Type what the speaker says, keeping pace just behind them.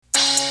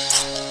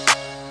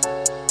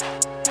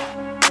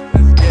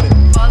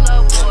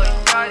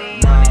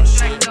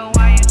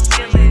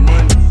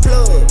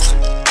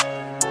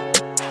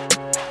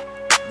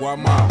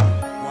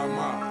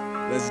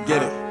Let's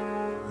get it.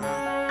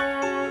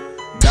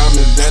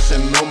 Diamonds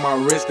dancing on my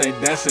wrist, they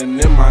dancing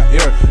in my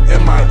ear.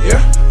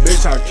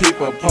 Bitch, I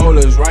keep a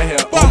Polos right here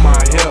on my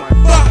hip.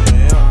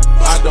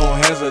 I don't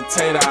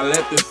hesitate, I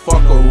let this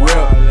fucker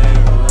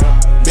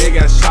rip. Big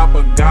ass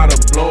chopper, gotta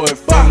blow it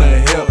from the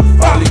hip.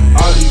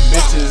 All these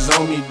bitches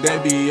on me, they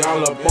be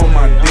all up on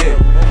my dick.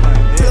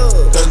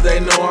 Cause they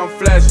know I'm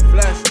flashy,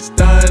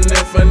 stunning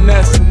and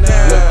finessing. Look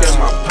at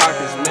my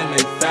pockets, man,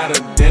 they fatter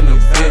than a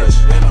bitch.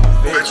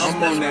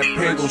 I'm on that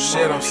Pringle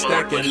shit, I'm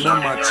stacking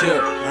on my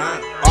chip.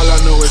 All I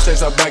know is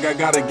chase a bag, I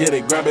gotta get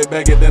it. Grab it,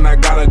 bag it, then I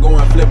gotta go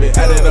and flip it.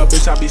 Add it up,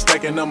 bitch, I be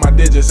stacking up my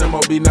digits.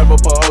 MOB never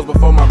put hoes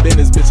before my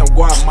business, bitch. I'm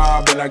guap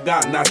mob and I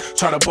got knots.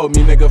 Try to poke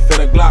me, nigga, fit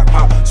a Glock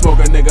pop. Smoke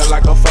a nigga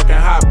like a fucking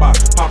hot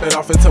box. Pop it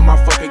off until my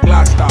fucking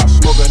Glock stops.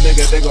 Smoke a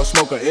nigga, they gon'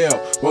 smoke a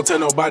L. Won't tell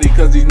nobody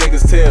cause these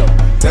niggas tell.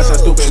 That's how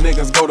stupid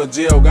niggas go to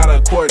jail. Got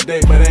a court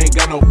date, but ain't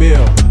got no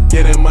bill.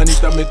 Getting money,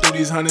 thumbing through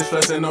these hundreds,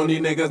 flexing on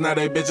these niggas. Now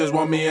they bitches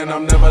want me and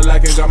I'm never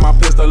lacking. Got my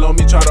pistol on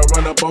me, try to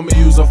run up on me.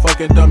 Use a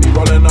fucking dummy,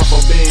 rolling up a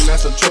bean,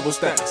 that's a triple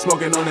stack.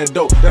 Smoking on that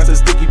dope, that's a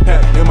sticky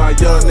pack. And my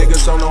young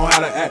niggas don't know how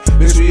to act.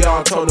 Bitch, we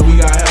all told them we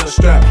got hella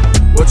strap.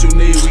 What you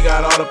need, we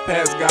got all the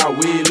packs. Got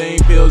weed, lean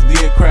pills, D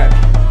and crack.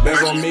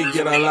 Bags on me,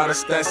 get a lot of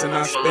stats and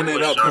I spin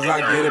it up cause I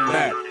get it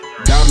back.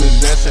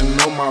 Diamonds dancing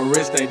on my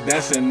wrist, they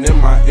dancing in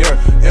my ear.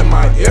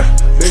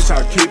 Bitch,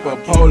 I keep a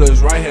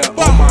Polos right here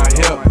on my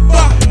hip.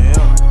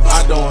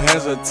 I don't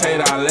hesitate,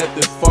 I let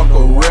this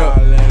fucker rip.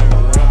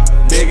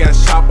 Big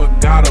ass chopper,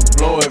 gotta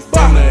blow it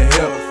from the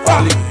hip.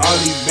 All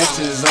these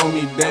bitches on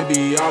me, they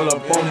be all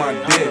up on my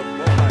dick.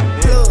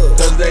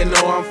 Cause they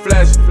know I'm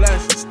flashy,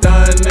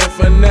 stunning and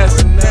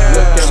finessing.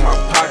 Look at my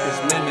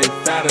pockets, man, they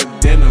fatter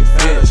than a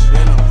bitch.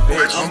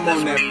 I'm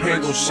on that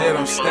Pringle shit,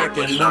 I'm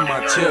stacking on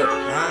my chip.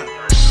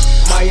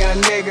 My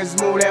young niggas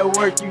move that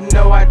work, you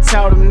know I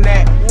told them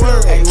that.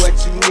 Hey, what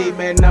you need,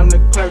 man, I'm the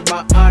clerk,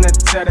 my honor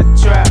to the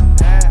trap.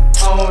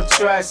 I don't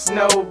trust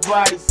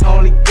nobody,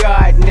 only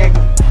God, nigga.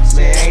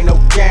 Say ain't no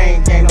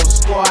gang, ain't no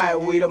squad,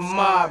 we the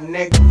mob,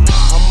 nigga.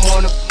 I'm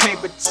on a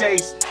paper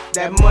chase,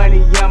 that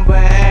money I'm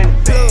behind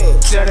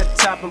it. To the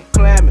top I'm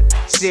climbing,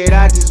 shit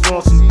I just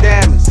want some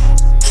damage.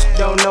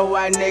 Don't know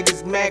why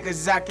niggas mad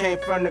cause I came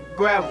from the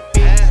gravel.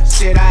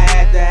 Shit I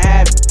had to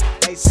have it,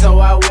 hey, so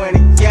I went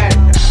and got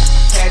it.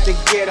 Had to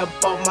get up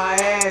off my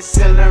ass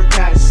and learn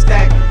how to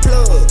stack it.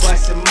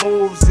 Bustin'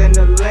 moves in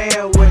the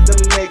land with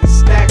them niggas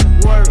stacking.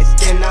 And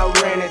then I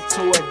ran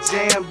into a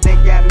jam, they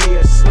got me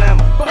a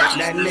slammer.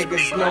 That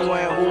niggas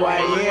knowing who I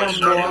am,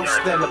 boy, I'm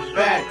still a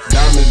bat.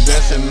 Diamonds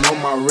dancing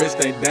on my wrist,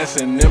 they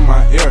dancing in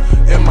my ear.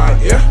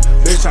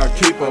 Bitch, I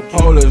keep a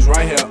Polos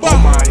right here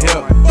on my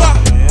hip.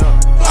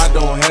 I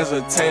don't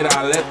hesitate,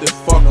 I let this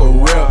fucker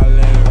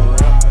rip.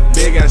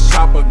 Big ass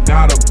chopper,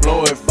 gotta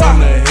blow it from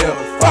the hip.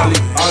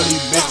 All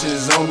these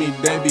bitches on me,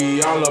 they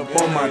be all up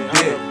on my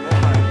dick.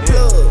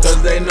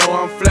 Cause they know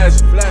I'm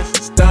flashy,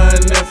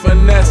 stunning and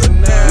finessing.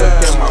 Look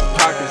at my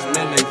pockets,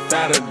 man, they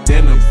fatter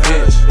than a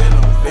bitch.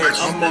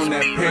 I'm on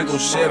that Pringle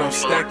shit, I'm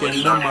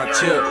stacking on my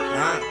chip.